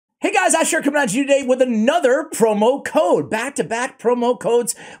guys, Asher coming at you today with another promo code. Back-to-back promo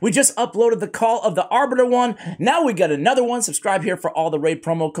codes. We just uploaded the Call of the Arbiter one. Now we got another one. Subscribe here for all the raid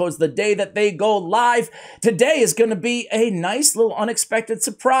promo codes the day that they go live. Today is going to be a nice little unexpected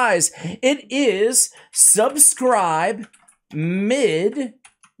surprise. It is subscribe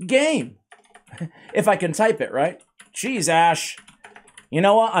mid-game. If I can type it, right? Jeez, Ash. You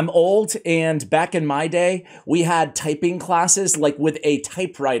know what? I'm old, and back in my day, we had typing classes like with a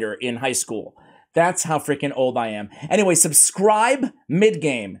typewriter in high school. That's how freaking old I am. Anyway, subscribe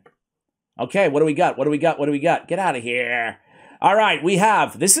mid-game. Okay, what do we got? What do we got? What do we got? Get out of here. All right, we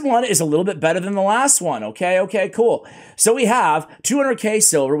have, this one is a little bit better than the last one. Okay, cool. So we have 200k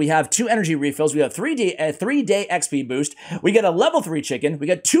silver, we have 2 energy refills, we have 3-day XP boost, we get a level 3 chicken, we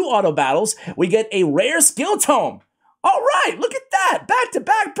get 2 auto battles, we get a rare skill tome. All right, look at that.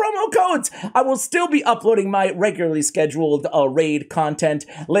 Back-to-back promo codes. I will still be uploading my regularly scheduled raid content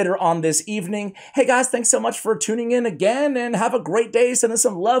later on this evening. Hey, guys, thanks so much for tuning in again, and have a great day. Send us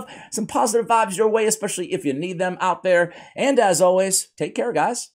some love, some positive vibes your way, especially if you need them out there. And as always, take care, guys.